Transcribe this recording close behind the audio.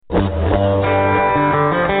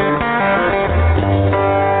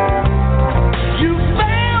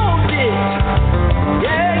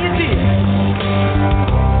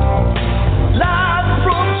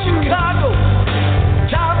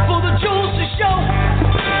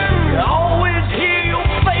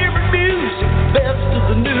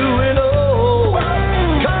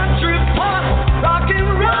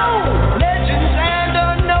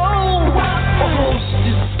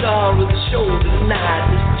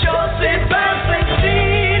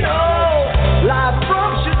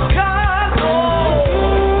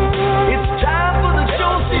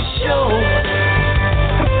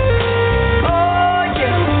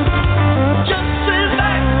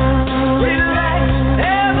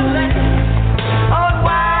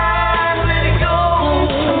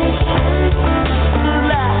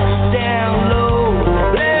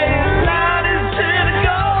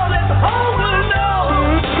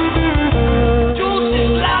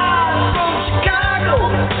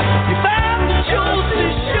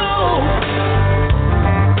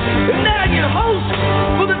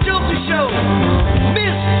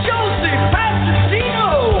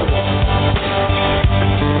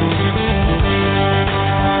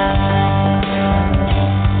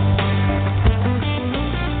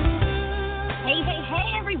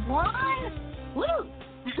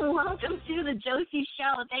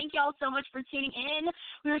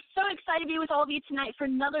tonight for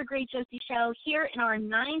another great Josie Show here in our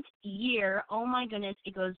 9th year. Oh, my goodness,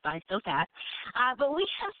 it goes by so fast. But we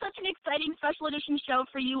have such an exciting special edition show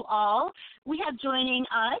for you all. We have joining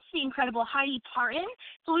us the incredible Heidi Parton.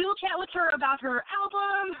 So we will chat with her about her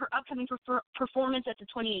album, her upcoming performance at the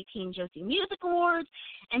 2018 Josie Music Awards,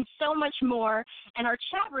 and so much more. And our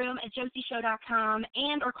chat room at josieshow.com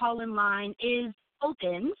and our call-in line is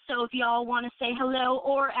open, so if y'all want to say hello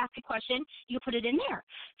or ask a question, you can put it in there.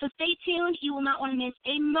 So stay tuned. You will not want to miss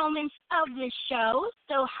a moment of this show.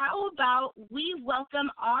 So how about we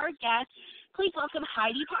welcome our guest? Please welcome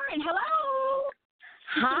Heidi Parton. Hello.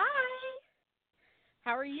 Hi.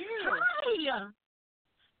 How are you? Hi.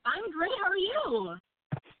 I'm great. How are you?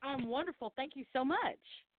 I'm wonderful. Thank you so much.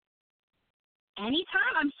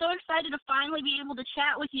 Anytime. I'm so excited to finally be able to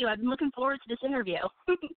chat with you. I've been looking forward to this interview.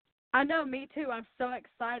 I know, me too. I'm so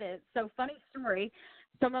excited. So, funny story,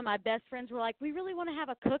 some of my best friends were like, we really want to have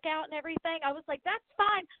a cookout and everything. I was like, that's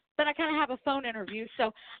fine, but I kind of have a phone interview,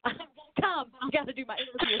 so I'm going to come. I've got to do my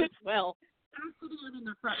interview as well. I'm sitting in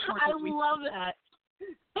the front porch. I love that.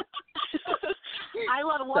 I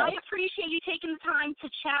love it. Well, I appreciate you taking the time to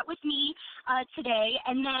chat with me today.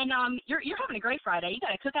 And then you're having a great Friday. You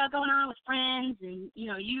got a cookout going on with friends, and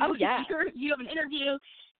you have an interview.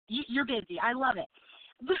 You're busy. I love it.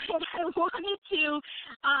 But I wanted to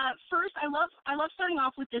first. I love starting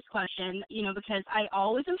off with this question, because I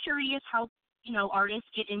always am curious how artists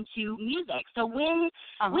get into music. So when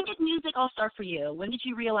did music all start for you? When did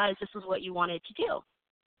you realize this was what you wanted to do?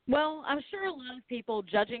 Well, I'm sure a lot of people,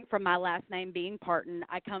 judging from my last name being Parton,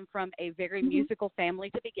 I come from a very musical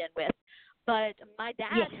family to begin with. But my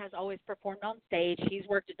dad has always performed on stage. He's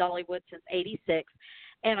worked at Dollywood since '86.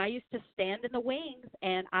 And I used to stand in the wings,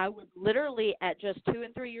 and I would literally, at just 2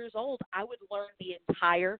 and 3 years old, I would learn the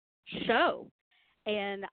entire show.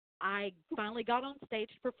 And I finally got on stage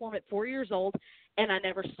to perform at 4 years old, and I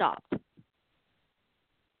never stopped.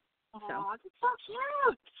 Oh, that's so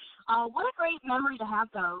cute. What a great memory to have,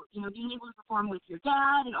 though, being able to perform with your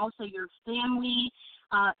dad and also your family.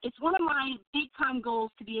 It's one of my big-time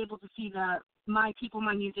goals to be able to see My People,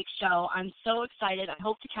 My Music show. I'm so excited. I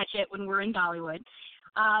hope to catch it when we're in Dollywood.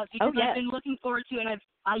 Because I've been looking forward to it. And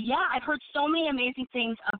I've heard so many amazing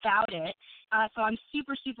things about it. So I'm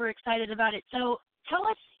super, super excited about it. So tell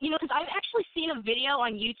us, because I've actually seen a video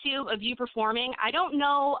on YouTube of you performing. I don't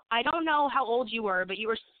know how old you were, but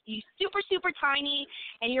you super, super tiny,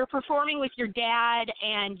 and you're performing with your dad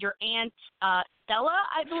and your aunt Stella,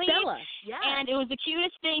 I believe. Stella, yeah. And it was the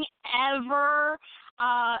cutest thing ever.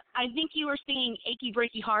 I think you were singing "Achy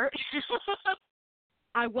Breaky Heart."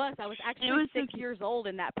 I was actually 6 years old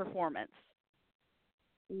in that performance.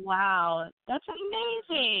 Wow, that's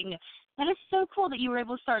amazing. That is so cool that you were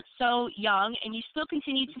able to start so young, and you still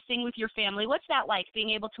continue to sing with your family. What's that like, being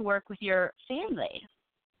able to work with your family?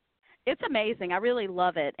 It's amazing. I really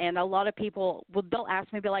love it. And a lot of people, they'll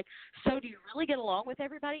ask me, be like, so do you really get along with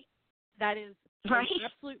everybody? That is right. An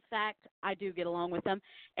absolute fact. I do get along with them,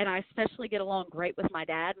 and I especially get along great with my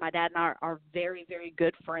dad. My dad and I are very, very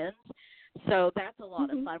good friends. So that's a lot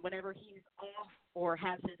of fun. Whenever he's off or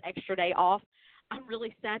has his extra day off, I'm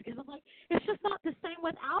really sad because I'm like, it's just not the same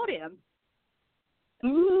without him.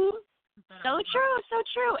 Mm-hmm. So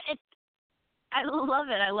true. I love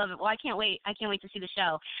it. Well, I can't wait to see the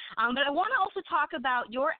show. But I want to also talk about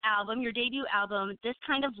your album, your debut album, This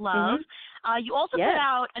Kind of Love. You also put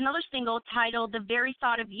out another single titled The Very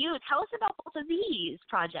Thought of You. Tell us about both of these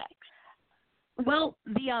projects. Well,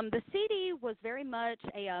 the CD was very much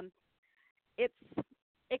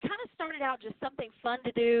it kind of started out just something fun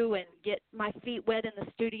to do and get my feet wet in the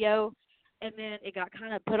studio, and then it got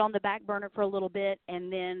kind of put on the back burner for a little bit,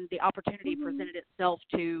 and then the opportunity presented itself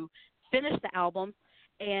to finish the album.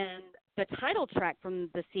 And the title track from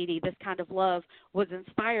the CD, This Kind of Love, was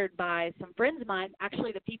inspired by some friends of mine,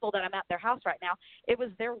 actually the people that I'm at their house right now. It was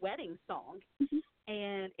their wedding song,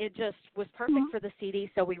 and it just was perfect for the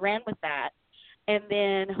CD, so we ran with that. And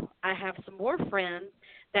then I have some more friends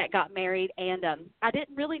that got married, and I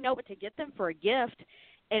didn't really know what to get them for a gift.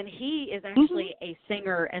 And he is actually a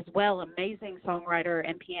singer as well, amazing songwriter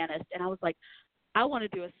and pianist. And I was like, I want to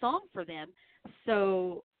do a song for them.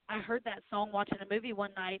 So I heard that song watching a movie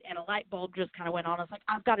one night, and a light bulb just kind of went on. I was like,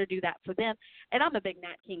 I've got to do that for them. And I'm a big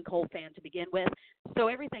Nat King Cole fan to begin with. So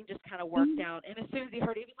everything just kind of worked out. And as soon as he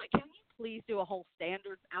heard it, he was like, can you please do a whole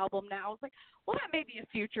standards album now? I was like, well, that may be a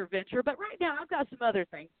future venture, but right now I've got some other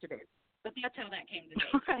things to do. But that's how that came to be.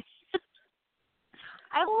 Right.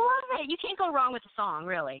 I love it. You can't go wrong with a song,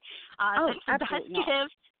 really. Absolutely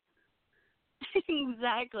not.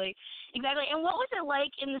 Exactly. And what was it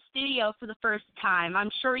like in the studio for the first time?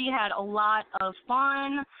 I'm sure you had a lot of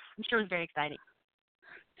fun. I'm sure it was very exciting.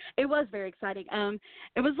 It was very exciting. I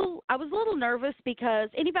was a little nervous because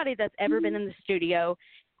anybody that's ever been in the studio,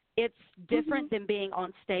 it's different than being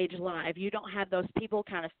on stage live. You don't have those people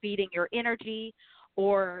kind of feeding your energy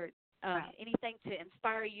or anything to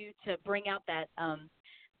inspire you to bring out that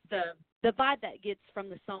the vibe that gets from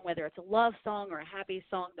the song, whether it's a love song or a happy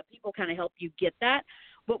song. The people kind of help you get that.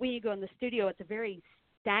 But when you go in the studio, it's a very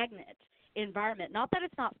stagnant environment. Not that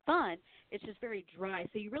it's not fun, it's just very dry.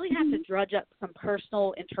 So you really have to drudge up some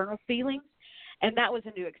personal internal feelings, and that was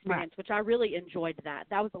a new experience, which I really enjoyed that.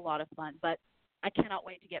 That was a lot of fun, but I cannot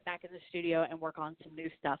wait to get back in the studio and work on some new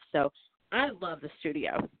stuff. So I love the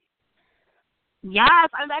studio. Yes,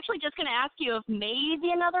 I was actually just going to ask you if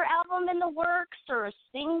maybe another album in the works or a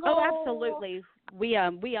single. Oh, absolutely. We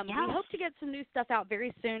hope to get some new stuff out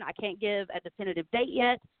very soon. I can't give a definitive date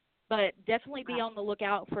yet, but definitely be on the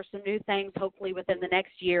lookout for some new things, hopefully within the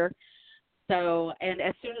next year. So, and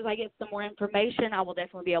as soon as I get some more information, I will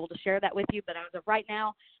definitely be able to share that with you. But as of right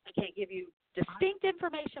now, I can't give you distinct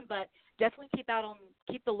information, but definitely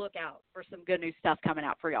keep the lookout for some good new stuff coming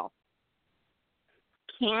out for y'all.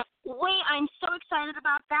 Can't wait. I'm so excited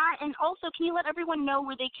about that. And also, can you let everyone know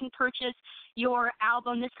where they can purchase your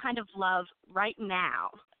album, This Kind of Love, right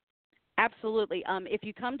now? Absolutely. If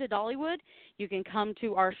you come to Dollywood, you can come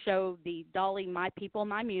to our show, the Dolly My People,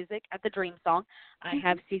 My Music at the Dream Song. I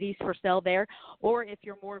have CDs for sale there. Or if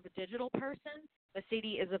you're more of a digital person, the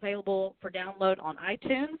CD is available for download on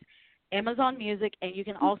iTunes, Amazon Music, and you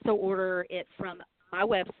can also order it from my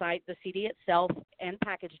website, the CD itself, and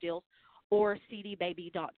package deals, or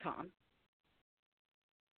cdbaby.com.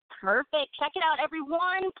 Perfect. Check it out,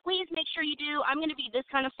 everyone. Please make sure you do. I'm going to be this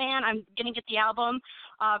kind of fan. I'm going to get the album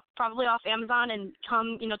probably off Amazon and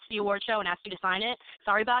come, to the award show and ask you to sign it.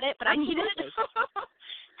 Sorry about it, but I need it.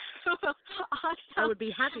 Awesome. I would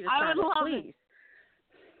be happy to sign it, please.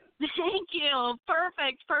 Thank you.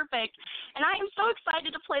 Perfect. And I am so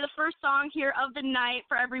excited to play the first song here of the night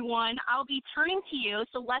for everyone. I'll be turning to you,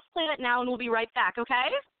 so let's play that now, and we'll be right back,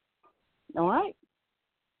 okay? All right.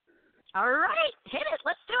 All right. Hit it.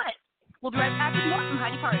 Let's do it. We'll be right back with more from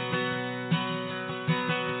Heidi Parton.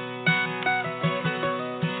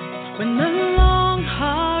 When the long,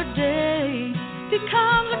 hard day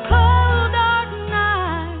becomes a cold, dark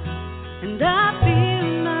night, and I feel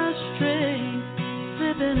my strength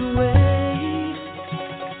slipping away,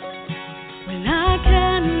 when I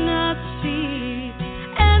cannot see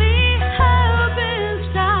any help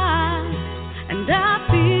inside, and I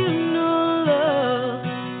feel no love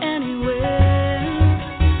anywhere,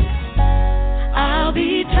 I'll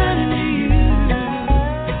be turning to you.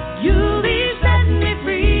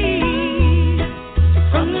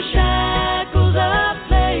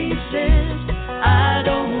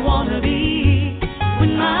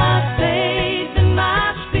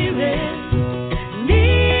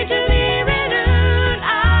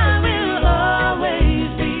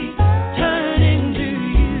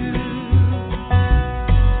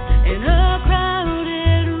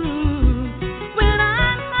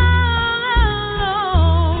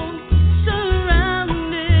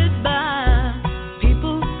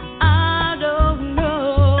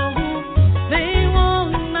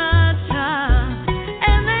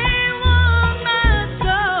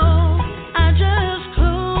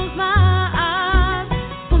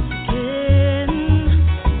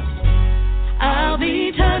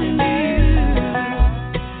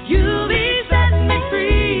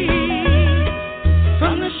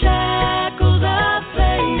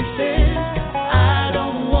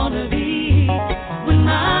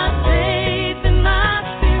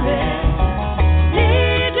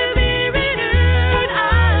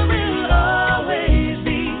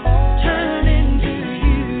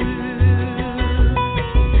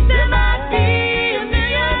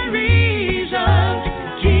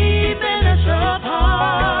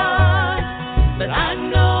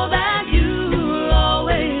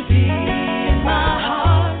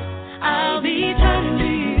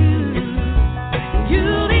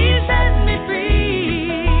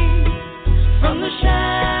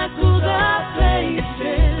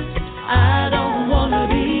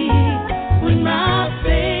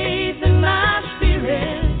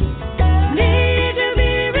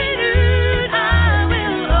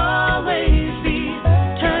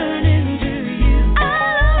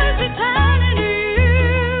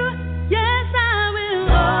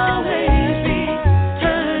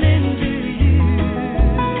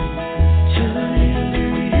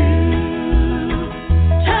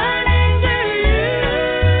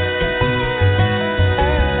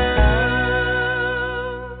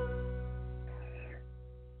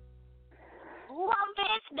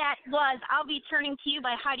 to You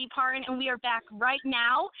by Heidi Parton, and we are back right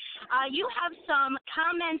now. You have some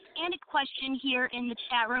comments and a question here in the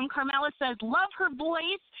chat room. Carmela says, love her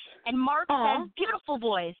voice, and Mark says, beautiful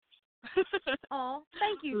voice. Oh,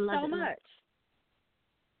 thank you so much.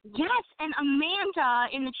 Yes, and Amanda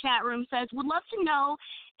in the chat room says, would love to know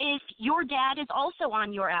if your dad is also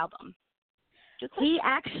on your album. He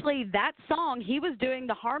actually, that song, he was doing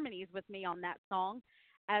the harmonies with me on that song,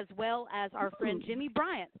 as well as our friend Jimmy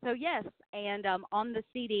Bryant. So, yes, and on the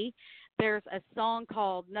CD, there's a song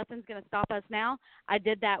called Nothing's Gonna Stop Us Now. I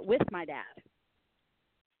did that with my dad.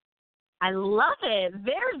 I love it.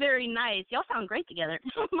 Very, very nice. Y'all sound great together,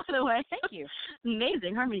 by the way. Thank you.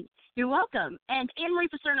 Amazing harmony. You're welcome. And Anne-Marie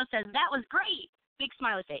Paserno says, that was great. Big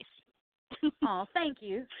smiley face. Oh, thank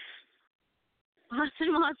you.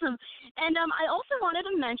 Awesome. And I also wanted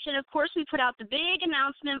to mention, of course, we put out the big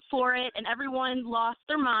announcement for it, and everyone lost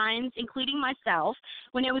their minds, including myself,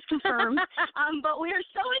 when it was confirmed. But we are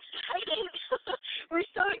so excited. We're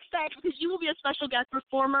so excited because you will be a special guest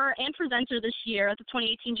performer and presenter this year at the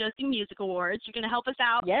 2018 Josie Music Awards. You're going to help us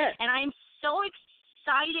out. Yes. And I am so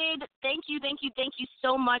excited. Thank you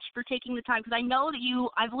so much for taking the time, because I know that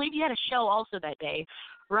I believe you had a show also that day,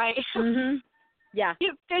 right? Mm-hmm. Yeah.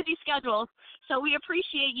 You have busy schedules. So we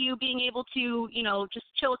appreciate you being able to, just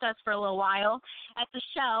chill with us for a little while at the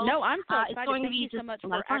show. No, I'm so excited. Thank you so much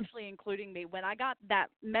for actually including me. When I got that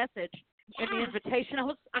message and the invitation,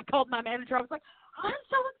 I called my manager. I was like, I'm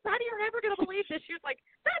so excited. You're never going to believe this. She was like,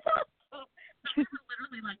 that's awesome. We were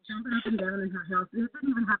literally like jumping up and down in her house. We didn't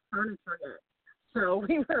even have furniture yet. So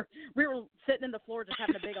we were sitting in the floor just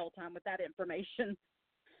having a big old time with that information.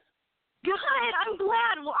 Good. I'm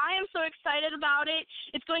glad. Well, I am so excited about it.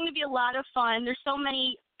 It's going to be a lot of fun. There's so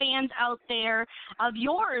many fans out there of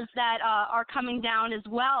yours that are coming down as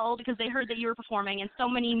well because they heard that you were performing, and so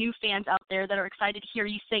many new fans out there that are excited to hear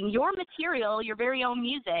you sing your material, your very own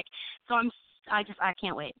music. So I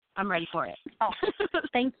can't wait. I'm ready for it. Oh,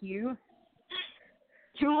 thank you.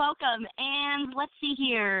 You're welcome. And let's see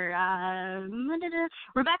here.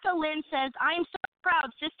 Rebecca Lynn says, I am so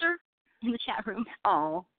proud, sister, in the chat room.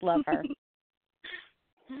 Oh, love her.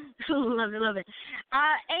 Love it.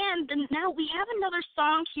 And now we have another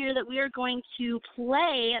song here that we are going to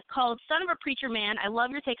play called Son of a Preacher Man. I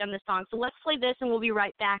love your take on this song. So let's play this, and we'll be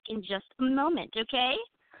right back in just a moment, okay?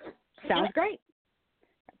 Sounds great.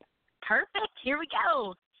 Perfect. Here we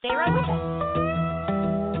go. Stay right with us.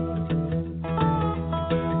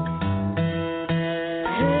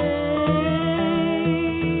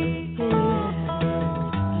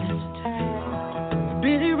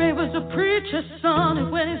 Preacher's son,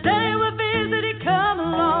 and when his day would visit, he'd come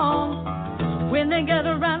along. When they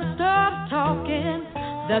gathered around and started talking,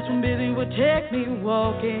 that's when Billy would take me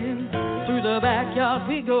walking. Through the backyard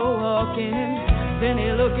we go walking, then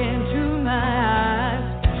he'd look into my eyes.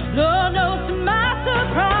 Lord knows to my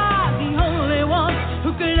surprise, the only one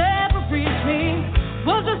who could ever reach me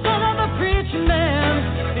was the son of a preacher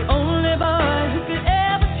man. The only boy who could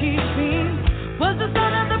ever teach me was the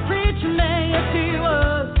son of the preacher man. Yes, he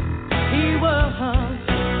was. He was,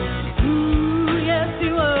 yes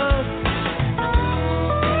he was.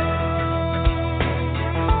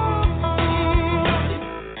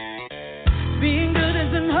 Being good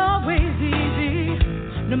isn't always easy,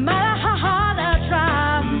 no matter how hard I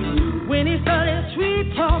try. When he started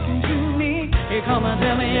sweet talking to me, he come and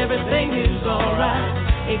tell me everything is alright.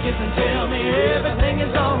 He kiss and tell me everything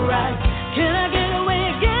is alright. Can I get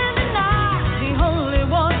away again tonight? The only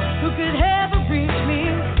one who could ever reach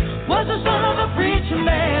me was the son of a preacher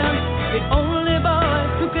man. The only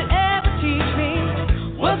boy who could ever teach me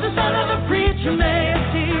was the son of a preacher man. Yes,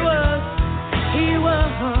 he was. He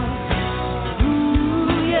was.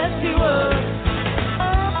 Ooh, yes, he was.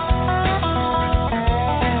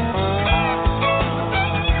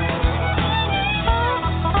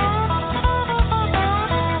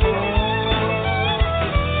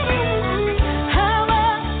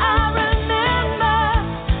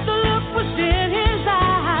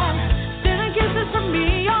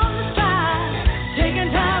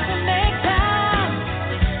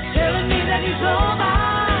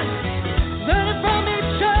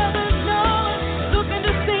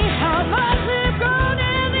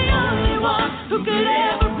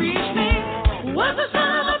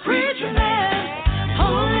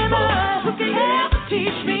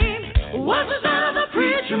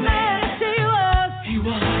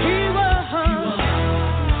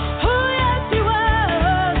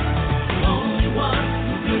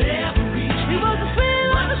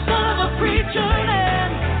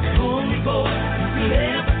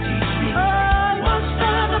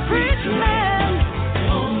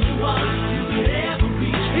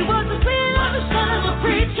 Son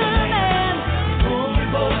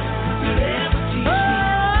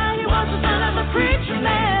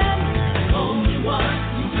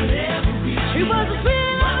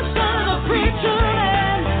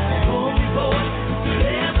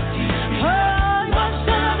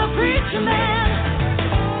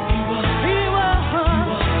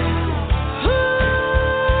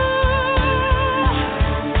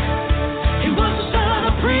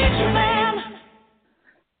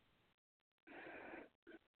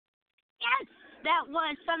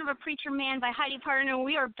Son of a Preacher Man by Heidi Parton, and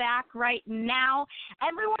we are back right now.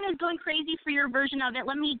 Everyone is going crazy for your version of it.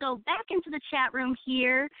 Let me go back into the chat room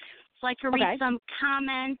here so I can read some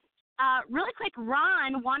comments. Really quick,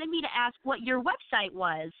 Ron wanted me to ask what your website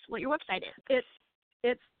was, what your website is.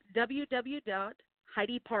 It's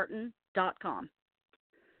www.HeidiParton.com.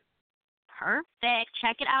 Perfect.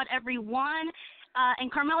 Check it out, everyone.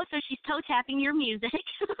 And Carmela says she's toe tapping your music.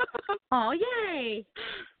 Oh, yay.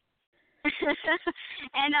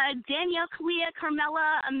 And Danielle, Kalia,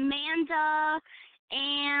 Carmela, Amanda,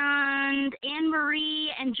 and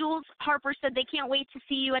Anne-Marie and Jules Harper said they can't wait to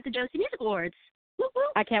see you at the Josie Music Awards.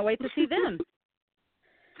 I can't wait to see them.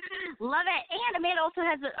 Love it. And Amanda also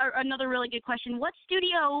has another really good question. What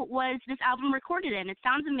studio was this album recorded in? It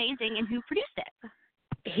sounds amazing. And who produced it?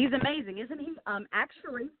 He's amazing, isn't he?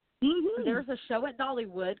 Actually, there's a show at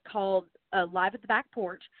Dollywood called Live at the Back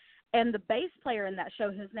Porch, and the bass player in that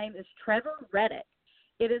show, his name is Trevor Reddick.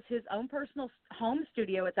 It is his own personal home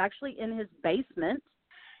studio. It's actually in his basement.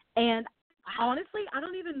 And honestly, I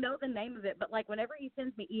don't even know the name of it, but like whenever he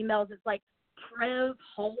sends me emails, it's like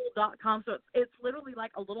trevhole.com. So it's literally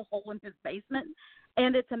like a little hole in his basement,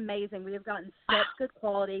 and it's amazing. We have gotten such good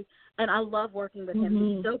quality, and I love working with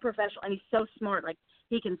him. He's so professional, and he's so smart. Like,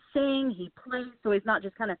 he can sing, he plays, so he's not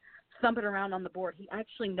just kind of thumping around on the board. He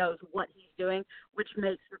actually knows what he's doing, which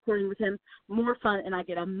makes recording with him more fun, and I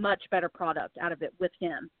get a much better product out of it with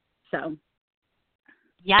him. So.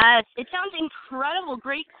 Yes, it sounds incredible.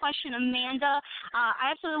 Great question, Amanda.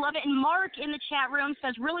 I absolutely love it. And Mark in the chat room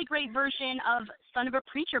says, really great version of Son of a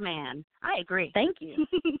Preacher Man. I agree. Thank you.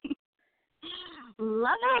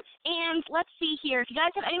 Love it. And let's see here. If you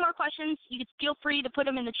guys have any more questions, you can feel free to put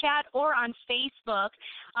them in the chat or on Facebook.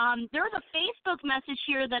 There was a Facebook message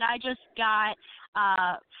here that I just got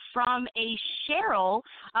from a Cheryl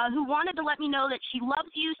who wanted to let me know that she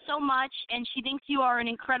loves you so much and she thinks you are an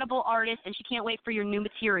incredible artist and she can't wait for your new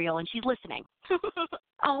material, and she's listening.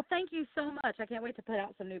 Oh, thank you so much. I can't wait to put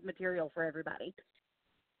out some new material for everybody.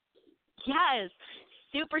 Yes.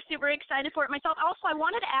 Super, super excited for it myself. Also, I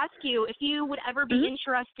wanted to ask you if you would ever be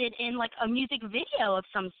interested in, like, a music video of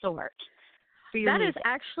some sort for your music. Is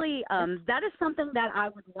actually, that is something that I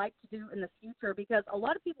would like to do in the future, because a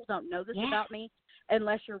lot of people don't know this about me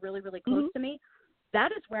unless you're really, really close to me.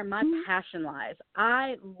 That is where my passion lies.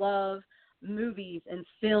 I love movies and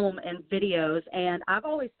film and videos, and I've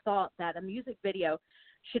always thought that a music video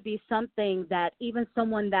should be something that even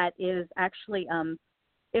someone that is actually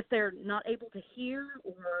if they're not able to hear,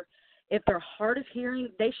 or if they're hard of hearing,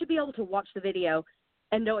 they should be able to watch the video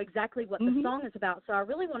and know exactly what the song is about. So I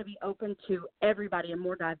really want to be open to everybody and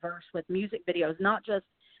more diverse with music videos, not just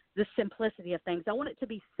the simplicity of things. I want it to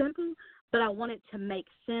be simple, but I want it to make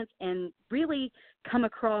sense and really come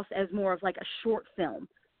across as more of like a short film.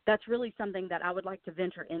 That's really something that I would like to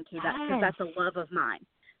venture into, that because that's a love of mine.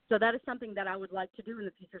 So that is something that I would like to do in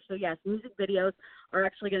the future. So, yes, music videos are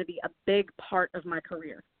actually going to be a big part of my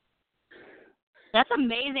career. That's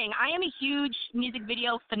amazing. I am a huge music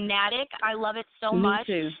video fanatic. I love it so much.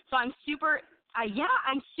 Me too. So I'm super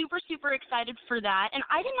excited for that. And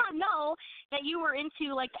I did not know that you were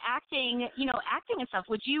into, like, acting and stuff.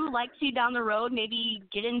 Would you like to, down the road, maybe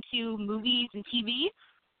get into movies and TV?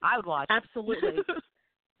 I would watch. Absolutely.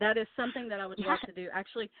 That is something that I would love to do.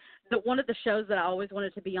 Actually, one of the shows that I always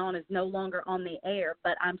wanted to be on is no longer on the air,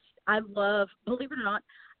 but I love, believe it or not,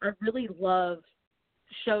 I really love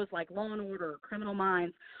shows like Law and Order, Criminal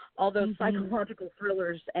Minds, all those psychological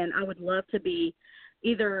thrillers, and I would love to be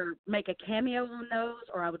either make a cameo on those,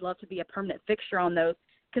 or I would love to be a permanent fixture on those,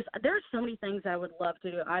 because there are so many things I would love to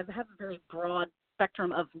do. I have a very broad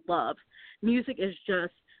spectrum of love. Music is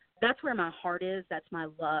just, that's where my heart is. That's my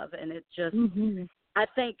love, and it's just I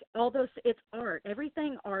think all those, it's art.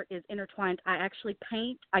 Everything art is intertwined. I actually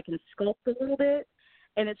paint. I can sculpt a little bit,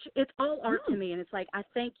 and it's all art to me. And it's like, I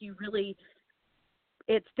think you really,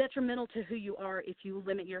 it's detrimental to who you are if you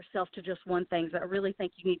limit yourself to just one thing. So I really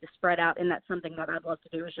think you need to spread out, and that's something that I'd love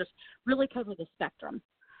to do, is just really cover the spectrum.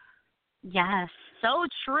 Yes, so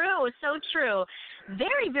true, so true.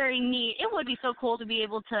 Very, very neat. It would be so cool to be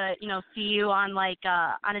able to, see you on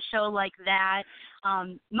on a show like that.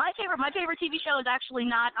 My favorite TV show is actually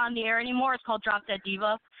not on the air anymore. It's called Drop Dead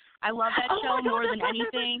Diva. I love that show more than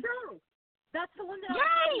anything. That's the one that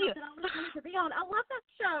I was going to be on. I love that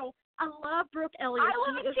show. I love Brooke Elliott.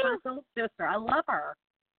 She is my soul sister. I love her.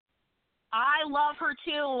 I love her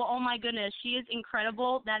too. Oh my goodness, she is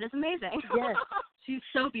incredible. That is amazing. Yes, she's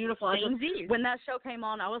so beautiful. When that show came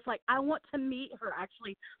on, I was like, I want to meet her.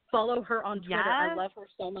 Actually, follow her on Twitter. I love her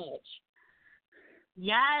so much.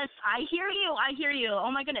 Yes, I hear you. I hear you.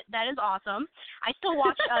 Oh my goodness, that is awesome. I still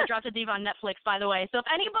watch Drop the Diva on Netflix, by the way. So if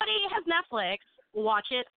anybody has Netflix, watch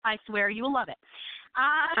it. I swear you will love it.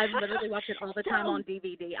 I literally watch it all the time on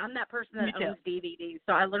DVD. I'm that person that owns DVDs,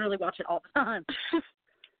 so I literally watch it all the time.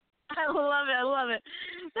 I love it. I love it.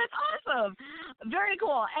 That's awesome. Very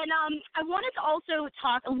cool. And I wanted to also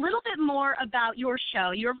talk a little bit more about your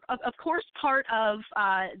show. You're, of course, part of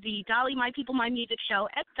the Dolly My People, My Music show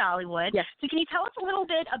at Dollywood. Yes. So can you tell us a little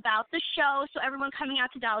bit about the show so everyone coming out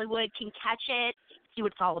to Dollywood can catch it, see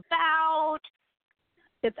what it's all about?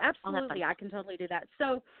 It's absolutely, I can totally do that.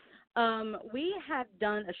 So we have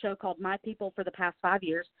done a show called My People for the past 5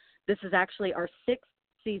 years. This is actually our 6th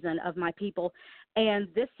season of My People. And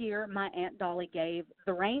this year, my Aunt Dolly gave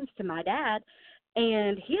the reins to my dad,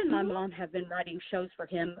 and he and my mom have been writing shows for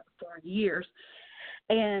him for years.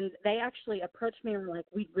 And they actually approached me and were like,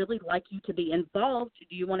 we'd really like you to be involved.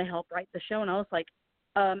 Do you want to help write the show? And I was like,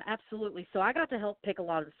 absolutely. So I got to help pick a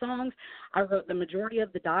lot of the songs. I wrote the majority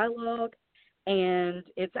of the dialogue, and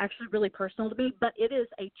it's actually really personal to me, but it is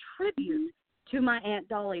a tribute to my Aunt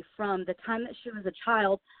Dolly from the time that she was a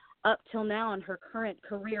child up till now in her current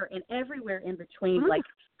career and everywhere in between, like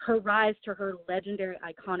her rise to her legendary,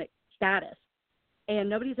 iconic status. And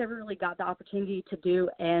nobody's ever really got the opportunity to do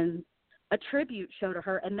a tribute show to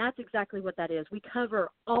her, and that's exactly what that is. We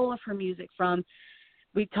cover all of her music from,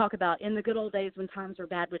 we talk about In the Good Old Days When Times Were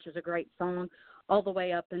Bad, which is a great song, all the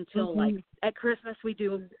way up until, like, at Christmas we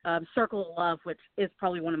do Circle of Love, which is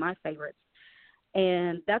probably one of my favorites.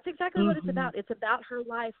 And that's exactly what it's about. It's about her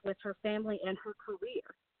life with her family and her career.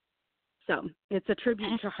 So it's a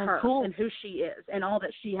tribute to her and who she is and all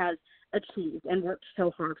that she has achieved and worked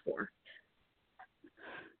so hard for.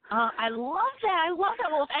 I love that. I love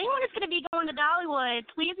that. Well, if anyone is going to be going to Dollywood,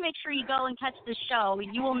 please make sure you go and catch the show.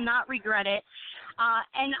 You will not regret it.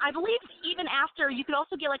 And I believe even after, you could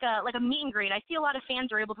also get like a meet and greet. I see a lot of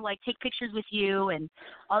fans are able to like take pictures with you and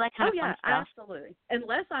all that kind of fun stuff. Oh yeah, absolutely.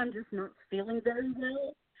 Unless I'm just not feeling very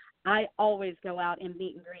well, I always go out and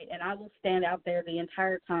meet and greet, and I will stand out there the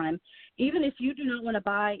entire time. Even if you do not want to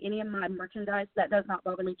buy any of my merchandise, that does not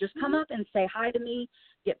bother me. Just come up and say hi to me,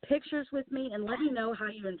 get pictures with me, and let me know how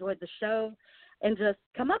you enjoyed the show, and just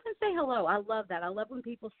come up and say hello. I love that. I love when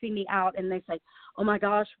people see me out and they say, oh, my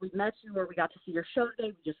gosh, we met you, or we got to see your show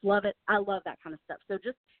today. We just love it. I love that kind of stuff. So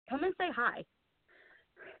just come and say hi.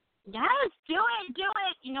 Yes, do it.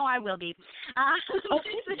 You know I will be. We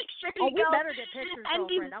better get pictures,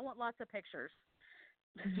 girlfriend. I want lots of pictures.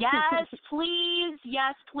 Yes, please.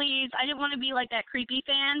 Yes, please. I didn't want to be like that creepy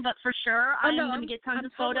fan, but for sure I'm going to get tons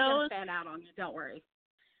of photos. I'm totally going to fan out on you. Don't worry.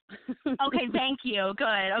 Okay, thank you.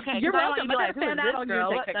 Good. Okay. You're welcome. I'm going to be like, fan out on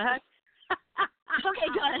you. What the heck?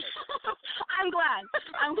 Okay, good. I'm glad.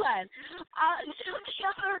 I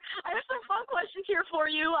have some fun questions here for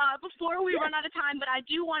you before we run out of time, but I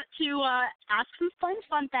do want to ask some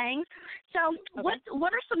fun things. So what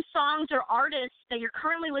are some songs or artists that you're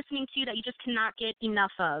currently listening to that you just cannot get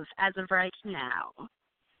enough of as of right now?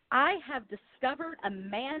 I have discovered a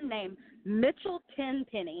man named Mitchell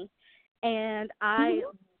Tenpenny, and I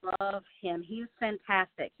love him. He's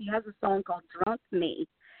fantastic. He has a song called Drunk Me.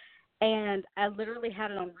 And I literally had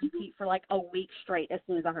it on repeat for like a week straight as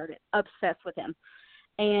soon as I heard it. Obsessed with him.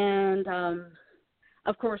 And,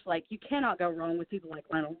 of course, like, you cannot go wrong with people like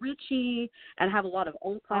Lionel Richie, and I have a lot of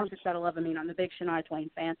old classics that I love. I mean, I'm a big Shania Twain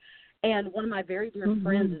fan. And one of my very dear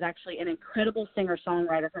friends is actually an incredible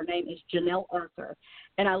singer-songwriter. Her name is Janelle Arthur.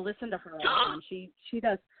 And I listen to her all the time. She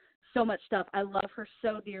does so much stuff. I love her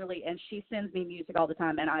so dearly, and she sends me music all the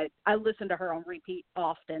time. And I listen to her on repeat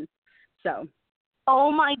often. So...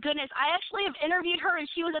 Oh, my goodness. I actually have interviewed her, and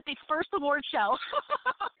she was at the first award show.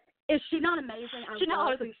 Is she not amazing? I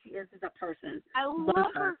love who she is as a person. I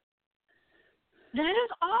love her. That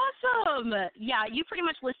is awesome. Yeah, you pretty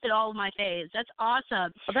much listed all of my faves. That's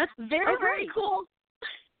awesome. Oh, that's very cool.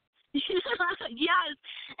 Yes.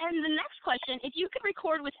 And the next question, if you could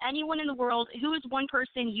record with anyone in the world, who is one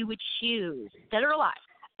person you would choose, dead or alive?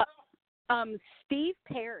 Steve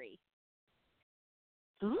Perry.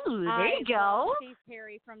 Ooh, there you go. Steve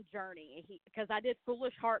Perry from Journey, because I did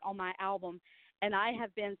Foolish Heart on my album, and I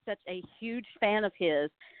have been such a huge fan of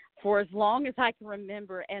his for as long as I can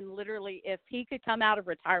remember. And literally, if he could come out of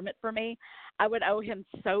retirement for me, I would owe him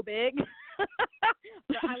so big. But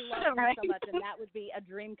I love him so much, and that would be a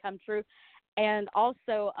dream come true. And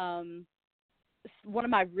also, one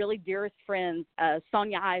of my really dearest friends,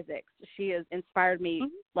 Sonia Isaacs. She has inspired me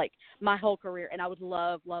like my whole career, and I would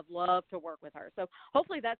love, love, love to work with her. So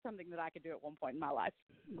hopefully that's something that I could do at one point in my life.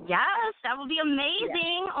 Yes, that would be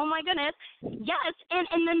amazing. Yeah. Oh my goodness. Yes,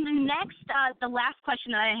 and then the next, the last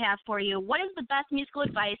question that I have for you: what is the best musical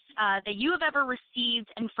advice that you have ever received,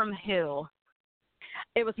 and from who?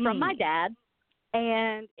 It was from my dad,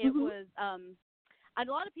 and it was. A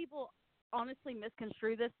lot of people honestly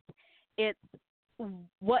misconstrue this. It's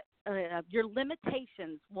what your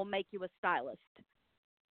limitations will make you a stylist.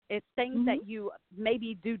 It's things that you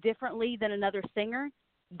maybe do differently than another singer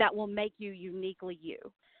that will make you uniquely you.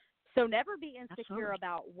 So never be insecure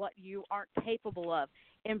about what you aren't capable of.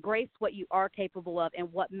 Embrace what you are capable of and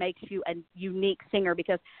what makes you a unique singer,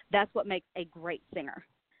 because that's what makes a great singer.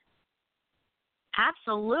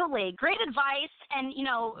 Absolutely. Great advice. And, you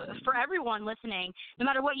know, for everyone listening, no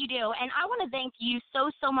matter what you do. And I want to thank you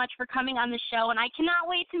so much for coming on the show. And I cannot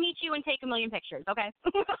wait to meet you and take a million pictures. Okay.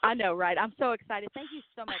 I know, right? I'm so excited. Thank you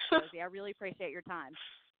so much, Josie. I really appreciate your time.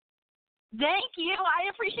 Thank you. I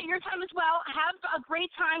appreciate your time as well. Have a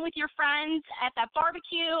great time with your friends at that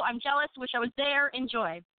barbecue. I'm jealous. Wish I was there.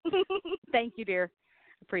 Enjoy. Thank you, dear.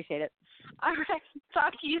 Appreciate it. All right.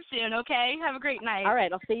 Talk to you soon, okay? Have a great night. All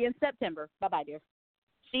right. I'll see you in September. Bye-bye, dear.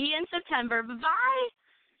 See you in September. Bye-bye.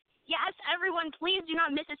 Yes, everyone, please do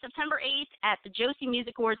not miss it. September 8th at the Josie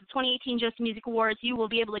Music Awards, the 2018 Josie Music Awards. You will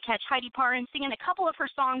be able to catch Heidi Parton singing a couple of her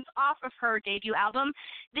songs off of her debut album,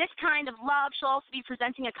 This Kind of Love. She'll also be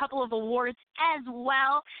presenting a couple of awards as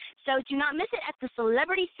well. So do not miss it at the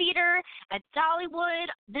Celebrity Theater at Dollywood.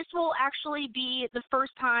 This will actually be the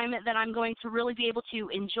first time that I'm going to really be able to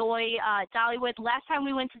enjoy Dollywood. Last time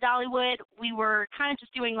we went to Dollywood, we were kind of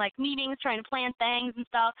just doing like meetings, trying to plan things and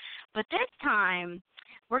stuff. But this time,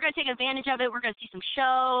 we're going to take advantage of it. We're going to see some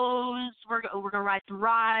shows. We're going to ride some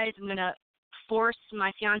rides. I'm going to force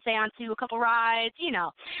my fiance onto a couple rides. You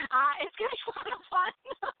know, it's going to be a lot of fun.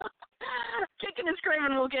 Kicking and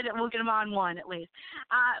screaming, we'll get them on one at least.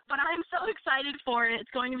 But I'm so excited for it.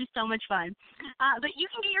 It's going to be so much fun. But you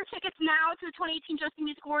can get your tickets now to the 2018 Josie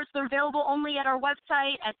Music Awards. They're available only at our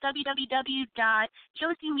website at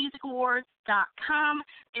www.josiemusicawards.com.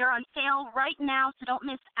 They're on sale right now, so don't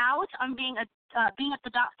miss out on being at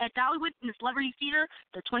Dollywood in the Celebrity Theater,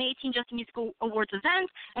 the 2018 Josie Music Awards event,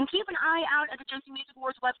 and keep an eye out at the Josie Music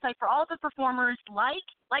Awards website for all of the performers like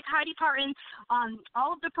Heidi Parton,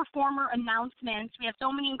 all of the performer announcements. We have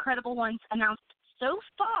so many incredible ones announced so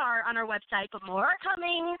far on our website, but more are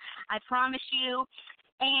coming, I promise you.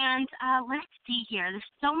 And let's see here. There's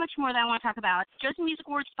so much more that I want to talk about. Josie Music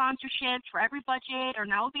Awards sponsorships for every budget are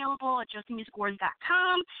now available at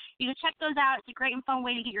josiemusicawards.com. You can check those out. It's a great and fun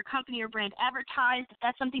way to get your company or brand advertised. If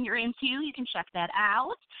that's something you're into, you can check that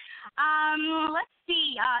out. Let's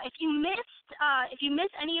see. If you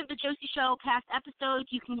missed any of the Josie Show past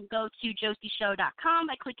episodes, you can go to josieshow.com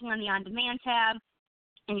by clicking on the On Demand tab.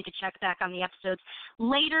 And you can check back on the episodes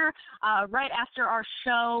later, right after our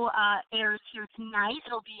show airs here tonight.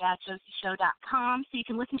 It'll be at josieshow.com, so you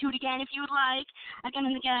can listen to it again if you would like, again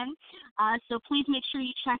and again. So please make sure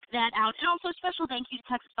you check that out. And also a special thank you to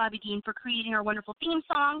Texas Bobby Dean for creating our wonderful theme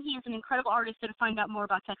song. He is an incredible artist, so to find out more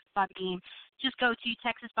about Texas Bobby Dean, just go to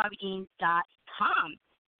texasbobbydean.com.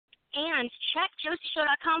 And check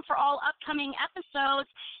josieshow.com for all upcoming episodes.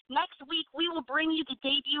 Next week, we will bring you the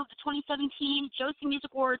debut of the 2017 Josie Music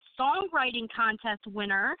Awards Songwriting Contest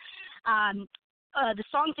winner. The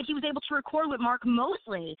songs that he was able to record with Mark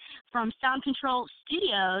Mosley from Sound Control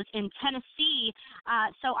Studios in Tennessee.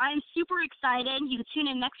 So I'm super excited. You can tune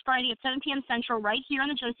in next Friday at 7 p.m. Central right here on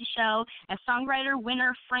The Josie Show as songwriter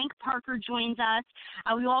winner Frank Parker joins us.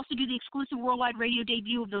 We will also do the exclusive worldwide radio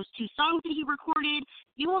debut of those two songs that he recorded.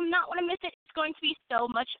 You will not want to miss it. It's going to be so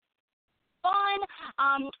much fun.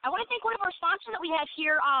 I want to thank one of our sponsors that we have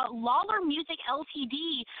here, Lawlor Music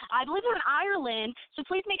Ltd. I believe they're in Ireland, so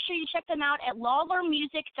please make sure you check them out at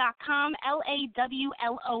lawlormusic.com,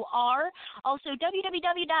 LAWLOR. Also,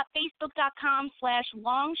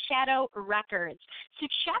 www.facebook.com/LongShadowRecords. So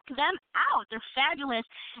check them out. They're fabulous.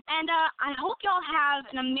 And I hope y'all have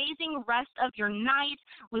an amazing rest of your night.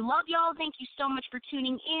 We love y'all. Thank you so much for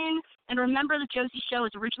tuning in. And remember, The Josie Show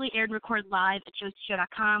is originally aired and recorded live at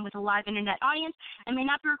josieshow.com with a live internet audience and may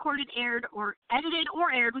not be recorded, aired, or edited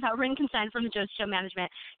or aired without written consent from the Josie Show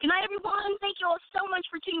management. Good night, everyone. Thank you all so much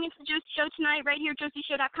for tuning into the Josie Show tonight right here at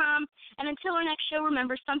josieshow.com. And until our next show,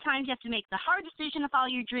 remember, sometimes you have to make the hard decision to follow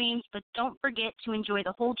your dreams, but don't forget to enjoy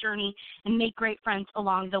the whole journey and make great friends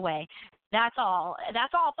along the way. That's all.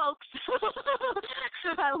 That's all, folks.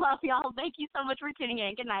 I love y'all. Thank you so much for tuning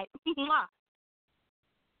in. Good night. Mwah.